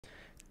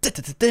It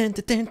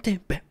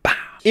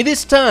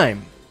is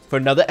time for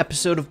another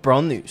episode of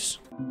Brawl News.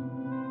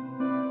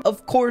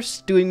 Of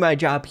course, doing my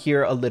job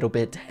here a little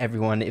bit,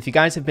 everyone. If you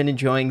guys have been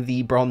enjoying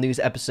the Brawl News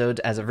episodes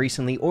as of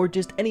recently, or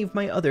just any of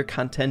my other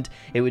content,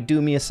 it would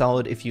do me a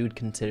solid if you would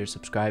consider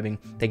subscribing.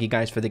 Thank you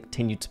guys for the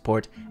continued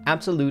support.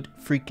 Absolute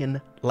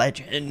freaking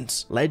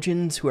legends.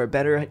 Legends who are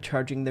better at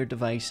charging their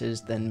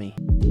devices than me.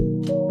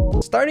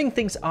 Starting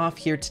things off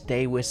here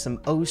today with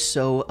some oh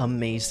so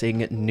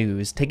amazing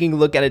news. Taking a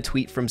look at a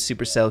tweet from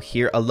Supercell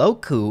here,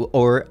 Aloku,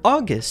 or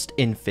August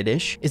in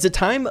Finnish, is a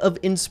time of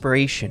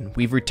inspiration.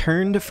 We've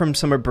returned from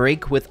summer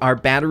break with our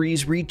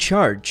batteries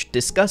recharged,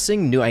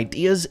 discussing new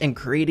ideas and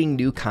creating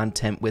new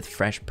content with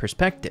fresh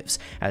perspectives.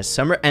 As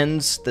summer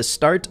ends, the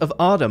start of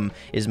autumn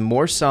is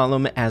more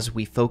solemn as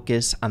we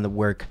focus on the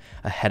work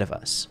ahead of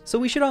us. So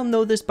we should all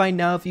know this by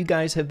now if you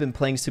guys have been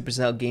playing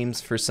Supercell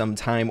games for some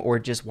time or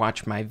just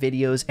watch my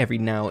videos every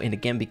now and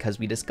again, because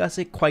we discuss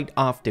it quite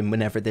often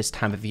whenever this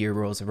time of year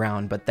rolls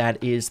around. But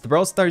that is the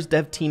Brawl Stars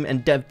dev team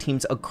and dev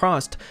teams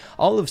across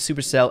all of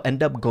Supercell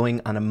end up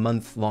going on a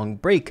month-long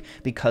break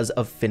because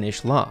of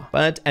Finnish law.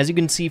 But as you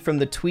can see from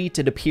the tweet,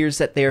 it appears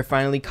that they are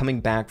finally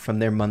coming back from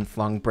their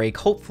month-long break.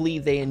 Hopefully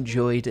they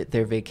enjoyed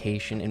their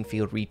vacation and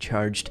feel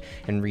recharged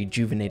and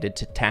rejuvenated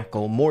to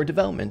tackle more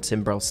developments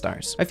in Brawl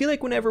Stars. I feel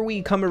like whenever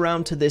we come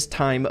around to this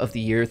time of the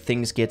year,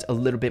 things get a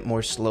little bit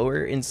more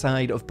slower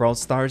inside of Brawl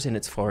Stars, and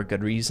it's for a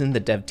good reason. The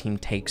dev team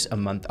takes a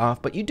month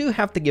off, but you do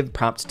have to give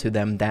props to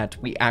them that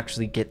we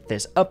actually get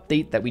this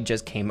update that we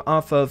just came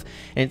off of,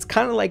 and it's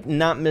kind of like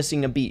not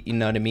missing a beat, you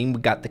know what I mean?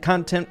 We got the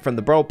content from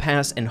the Brawl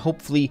Pass and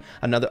hopefully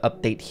another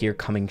update here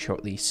coming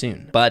shortly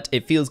soon. But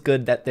it feels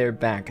good that they're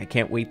back. I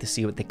can't wait to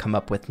see what they come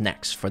up with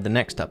next for the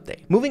next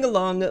update. Moving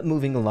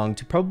along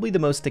to probably the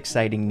most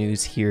exciting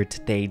news here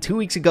today. 2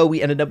 weeks ago,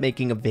 we ended up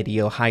making a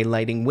video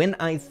highlighting when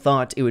I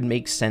thought it would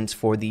make sense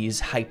for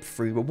these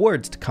hype-free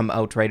rewards to come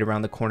out right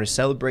around the corner,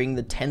 celebrating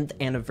the 10th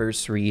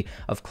anniversary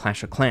of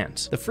Clash of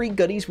Clans. The free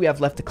goodies we have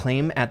left to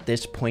claim at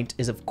this point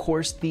is of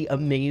course the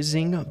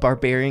amazing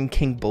Barbarian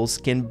King bull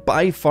skin,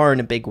 by far in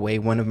a big way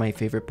one of my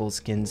favorite bull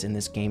skins in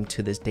this game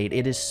to this date.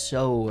 It is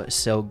so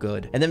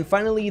good. And then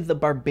finally the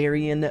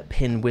Barbarian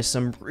pin with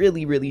some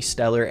really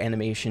stellar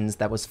animations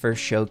that was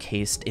first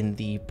showcased in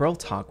the Brawl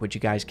Talk, which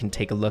you guys can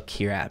take a look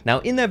here at. Now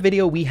in that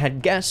video we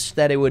had guessed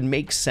that it would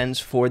make sense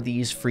for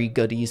these free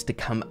goodies to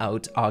come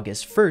out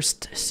August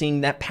 1st,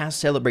 seeing that past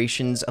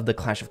celebrations of the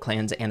Clash of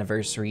Clans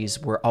anniversaries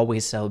were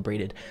always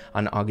celebrated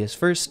on August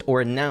 1st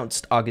or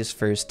announced August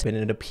 1st, and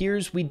it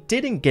appears we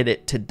didn't get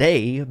it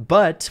today,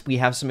 but we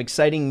have some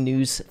exciting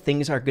news.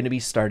 Things are going to be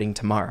starting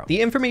tomorrow.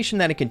 The information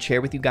that I can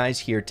share with you guys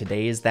here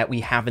today is that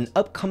we have an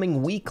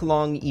upcoming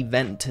week-long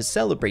event to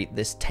celebrate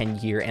this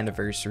 10-year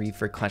anniversary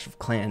for Clash of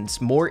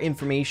Clans. More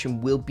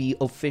information will be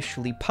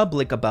officially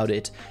public about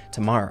it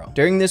tomorrow.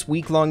 During this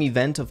week-long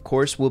event, of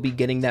course, we'll be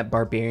getting that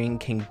Barbarian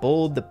King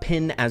Bull, the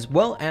pin, as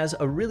well as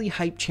a really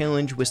hype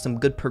challenge with some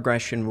good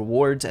progression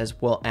rewards, as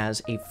well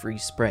as a free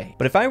spray.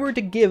 But if I were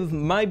to give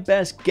my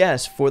best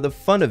guess for the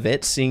fun of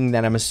it, seeing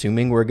that I'm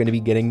assuming we're going to be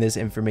getting this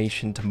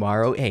information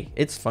tomorrow, hey,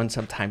 it's fun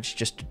sometimes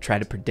just to try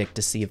to predict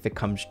to see if it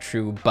comes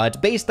true.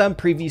 But based on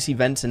previous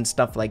events and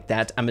stuff like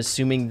that, I'm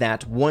assuming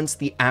that once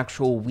the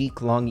actual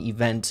week-long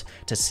event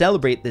to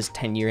celebrate this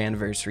 10-year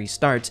anniversary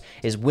starts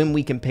is when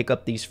we can pick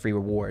up these free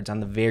rewards on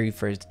the very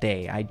first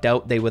day. I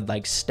doubt they would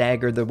like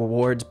stagger the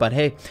rewards, but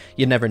hey,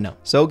 you never know.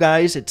 So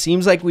guys, it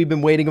seems like we've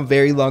been waiting a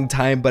very long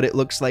time, but it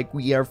looks like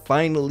we are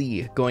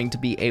finally going to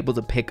be able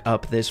to pick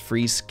up this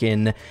free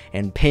skin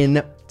and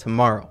pin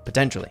tomorrow,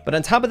 potentially. But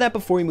on top of that,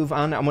 before we move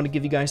on, I want to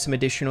give you guys some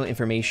additional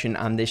information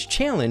on this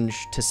challenge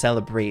to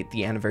celebrate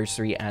the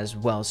anniversary as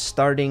well,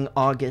 starting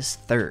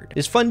August 3rd.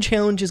 This fun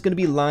challenge is going to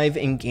be live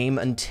in game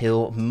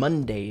until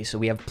Monday, so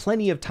we have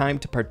plenty of time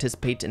to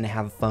participate and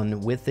have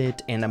fun with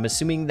it, and I'm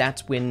assuming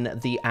that's when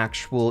the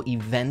actual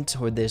event,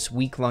 or this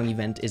week-long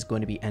event, is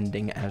going to be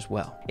ending as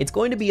well. It's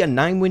going to be a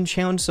 9-win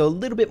challenge, so a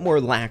little bit more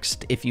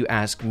laxed if you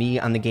ask me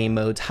on the game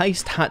modes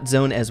Heist, Hot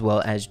Zone, as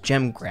well as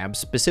Gem Grab.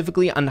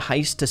 Specifically on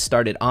Heist to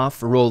start it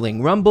off,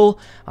 Rolling Rumble,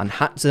 on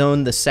Hot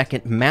Zone the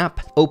second map,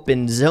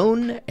 Open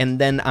Zone, and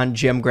then on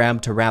Gem Grab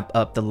to wrap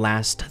up the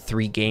last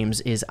 3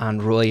 games is on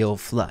Royal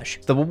Flush.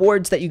 The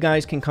rewards that you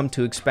guys can come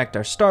to expect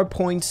are star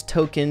points,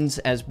 tokens,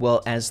 as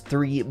well as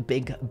 3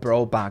 big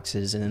Brawl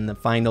boxes, and then the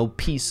final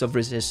piece of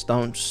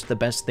resistance, the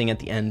best thing at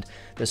the end,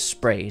 the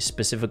spray,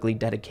 specifically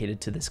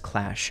dedicated to this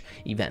Clash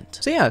event.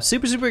 So yeah,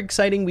 super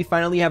exciting. We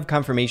finally have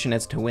confirmation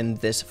as to when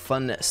this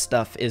fun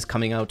stuff is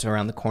coming out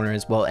around the corner,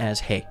 as well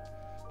as, hey,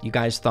 you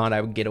guys thought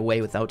I would get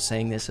away without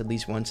saying this at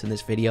least once in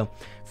this video.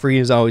 Free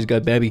is always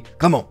good, baby.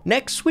 Come on.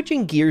 Next,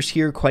 switching gears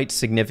here quite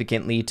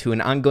significantly to an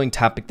ongoing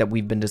topic that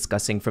we've been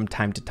discussing from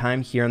time to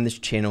time here on this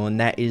channel, and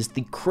that is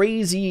the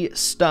crazy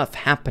stuff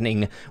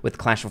happening with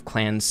Clash of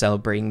Clans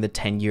celebrating the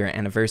 10-year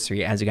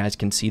anniversary. As you guys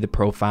can see, the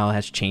profile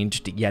has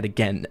changed yet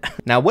again.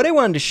 Now, what I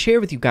wanted to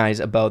share with you guys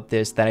about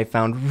this that I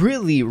found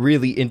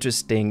really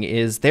interesting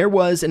is there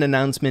was an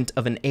announcement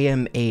of an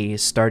AMA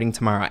starting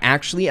tomorrow.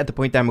 Actually, at the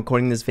point that I'm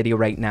recording this video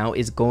right now,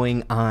 is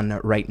going on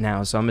right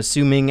now. So I'm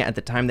assuming at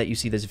the time that you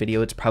see this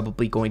video, it's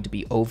probably going to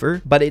be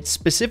over, but it's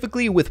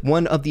specifically with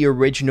one of the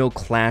original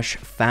Clash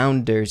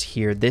founders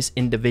here, this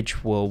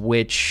individual,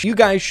 which you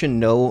guys should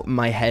know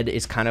my head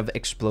is kind of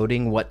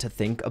exploding what to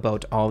think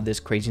about all this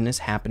craziness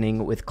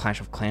happening with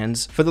Clash of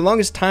Clans. For the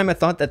longest time, I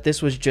thought that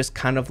this was just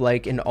kind of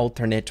like an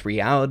alternate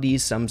reality,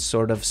 some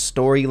sort of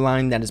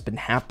storyline that has been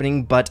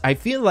happening, but I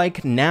feel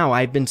like now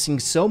I've been seeing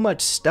so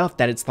much stuff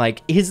that it's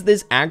like, is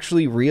this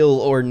actually real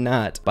or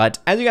not? But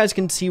as you guys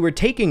can see, we're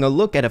taking a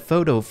look at a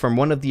photo from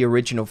one of the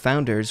original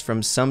founders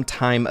from some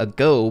time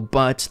ago,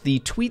 but the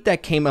tweet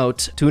that came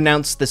out to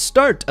announce the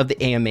start of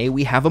the AMA,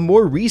 we have a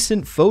more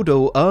recent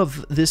photo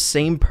of this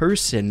same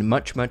person,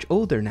 much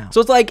older now. So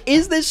it's like,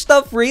 is this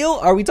stuff real?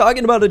 Are we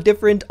talking about a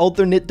different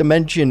alternate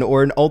dimension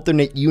or an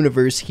alternate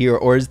universe here,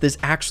 or is this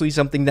actually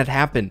something that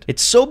happened?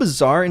 It's so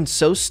bizarre and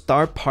so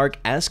Star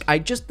Park-esque, I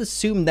just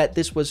assumed that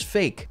this was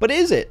fake. But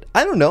is it?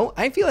 I don't know.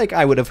 I feel like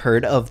I would have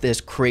heard of this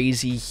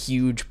crazy,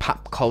 huge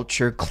pop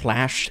culture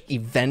Clash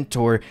event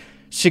or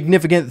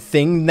significant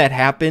thing that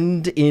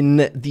happened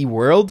in the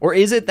world? Or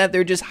is it that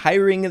they're just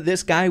hiring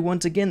this guy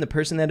once again, the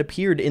person that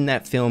appeared in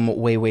that film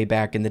way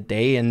back in the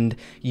day, and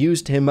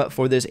used him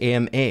for this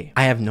AMA?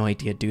 I have no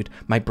idea, dude.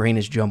 My brain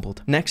is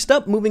jumbled. Next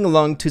up, moving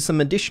along to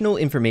some additional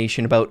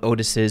information about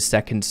Otis's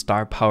second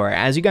star power.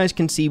 As you guys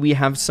can see, we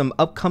have some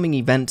upcoming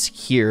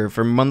events here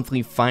for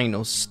monthly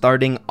finals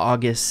starting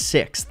August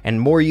 6th, and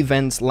more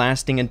events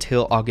lasting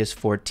until August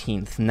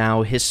 14th.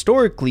 Now,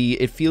 historically,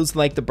 it feels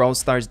like the Brawl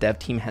Stars dev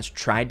team has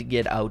tried to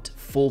get out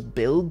full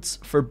builds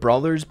for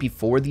brawlers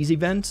before these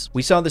events.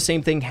 We saw the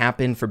same thing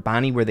happen for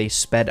Bonnie, where they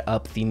sped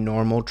up the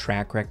normal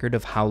track record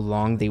of how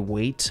long they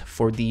wait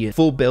for the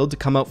full build to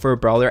come out for a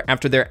brawler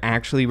after they're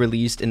actually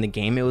released in the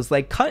game. It was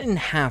like cut in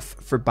half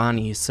for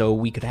Bonnie, so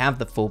we could have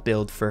the full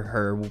build for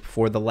her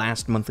for the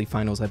last monthly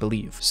finals, I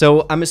believe.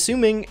 So I'm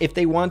assuming if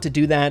they want to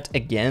do that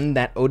again,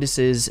 that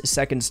Otis's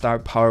second star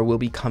power will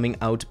be coming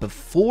out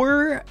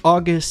before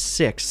August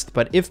 6th,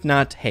 but if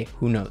not, hey,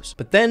 who knows?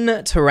 But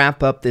then to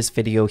wrap up this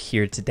video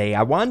here today,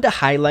 I wanted to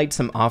highlight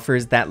some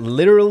offers that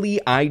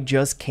literally I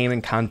just came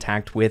in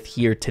contact with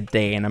here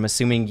today, and I'm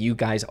assuming you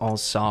guys all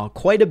saw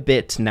quite a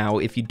bit now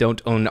if you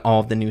don't own all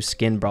of the new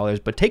skin brawlers.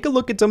 But take a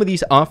look at some of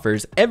these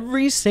offers.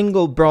 Every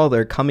single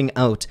brawler coming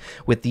out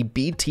with the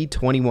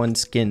BT21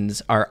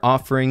 skins are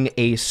offering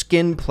a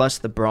skin plus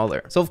the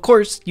brawler. So of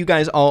course, you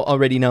guys all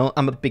already know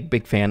I'm a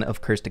big fan of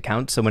cursed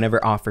accounts, so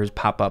whenever offers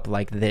pop up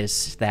like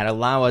this that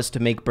allow us to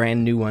make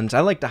brand new ones,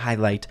 I like to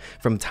highlight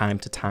from time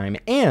to time.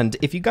 And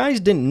if you guys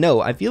didn't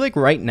know, I feel like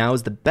right now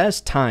is the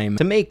best time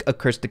to make a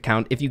cursed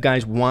account. If you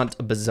guys want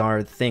a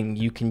bizarre thing,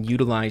 you can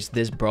utilize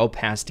this Brawl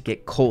Pass to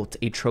get Colt,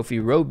 a trophy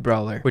road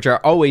brawler, which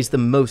are always the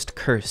most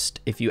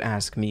cursed if you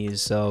ask me.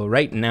 So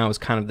right now is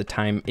kind of the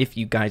time if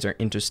you guys are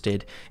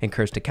interested in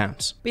cursed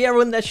accounts. But yeah,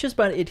 everyone, that's just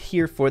about it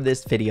here for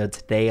this video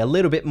today. A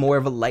little bit more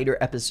of a lighter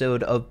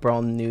episode of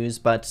Brawl news,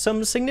 but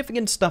some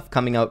significant stuff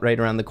coming out right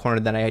around the corner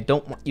that I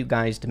don't want you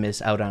guys to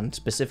miss out on,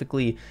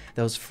 specifically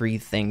those free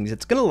things.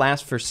 It's gonna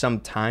last for some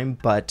time,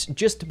 but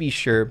just to be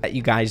sure that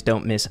you guys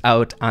don't miss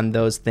out on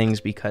those things,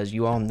 because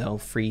you all know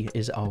free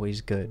is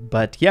always good.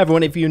 But yeah,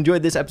 everyone, if you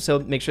enjoyed this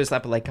episode, make sure to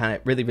slap a like on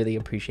it. Really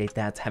appreciate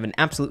that. Have an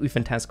absolutely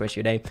fantastic rest of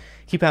your day.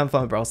 Keep having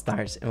fun with Brawl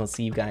Stars, and we'll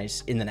see you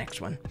guys in the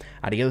next one.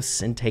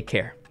 Adios and take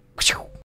care.